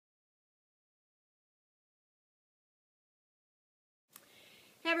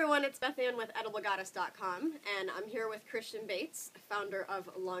Hey everyone, it's Bethanne with EdibleGoddess.com, and I'm here with Christian Bates, founder of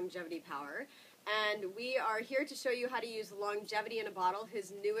Longevity Power, and we are here to show you how to use Longevity in a Bottle,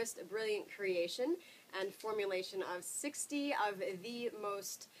 his newest brilliant creation and formulation of 60 of the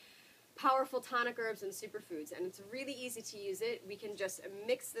most powerful tonic herbs and superfoods, and it's really easy to use it. We can just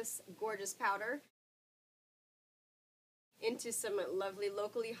mix this gorgeous powder into some lovely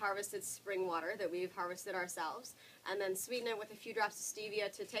locally harvested spring water that we've harvested ourselves, and then sweeten it with a few drops of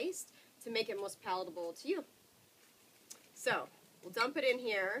stevia to taste to make it most palatable to you. So we'll dump it in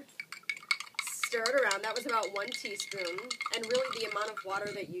here, stir it around. That was about 1 teaspoon, and really the amount of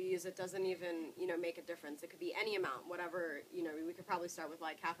water that you use, it doesn't even make a difference. It could be any amount, whatever. We could probably start with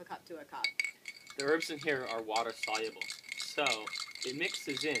like half a cup to a cup. The herbs in here are water soluble, so it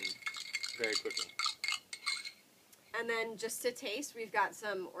mixes in very quickly. And then just to taste, we've got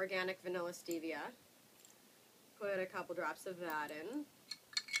some organic vanilla stevia. Put a couple drops of that in.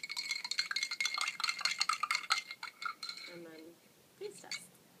 And then taste test.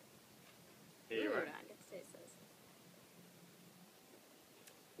 Here you are. I get to taste this.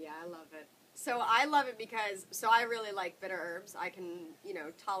 Yeah, I love it. So I love it because, I really like bitter herbs. I can,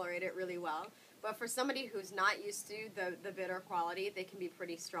 tolerate it really well. But for somebody who's not used to the bitter quality, they can be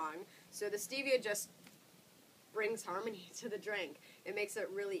pretty strong. So the stevia just brings harmony to the drink. It makes it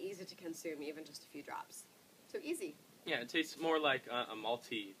really easy to consume, even just a few drops. So easy. Yeah, it tastes more like a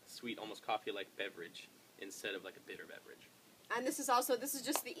malty, sweet, almost coffee-like beverage instead of like a bitter beverage. And this is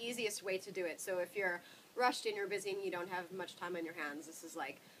just the easiest way to do it. So if you're rushed and you're busy and you don't have much time on your hands, this is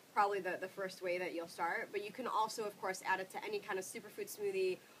like probably the first way that you'll start. But you can also, of course, add it to any kind of superfood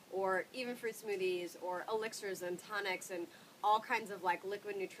smoothie or even fruit smoothies or elixirs and tonics and all kinds of like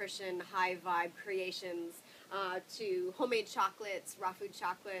liquid nutrition, high vibe creations, to homemade chocolates, raw food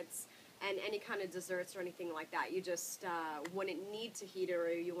chocolates, and any kind of desserts or anything like that. You just wouldn't need to heat it,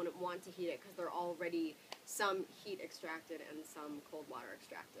 or you wouldn't want to heat it because they're already some heat extracted and some cold water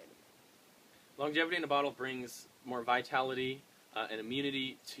extracted. Longevity in a Bottle brings more vitality and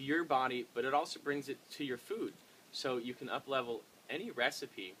immunity to your body, but it also brings it to your food. So you can up-level any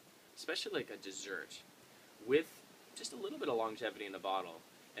recipe, especially like a dessert, with just a little bit of longevity in a bottle,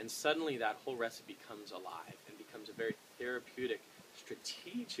 and suddenly that whole recipe comes alive and becomes a very therapeutic,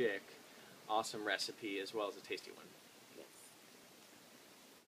 strategic, awesome recipe as well as a tasty one.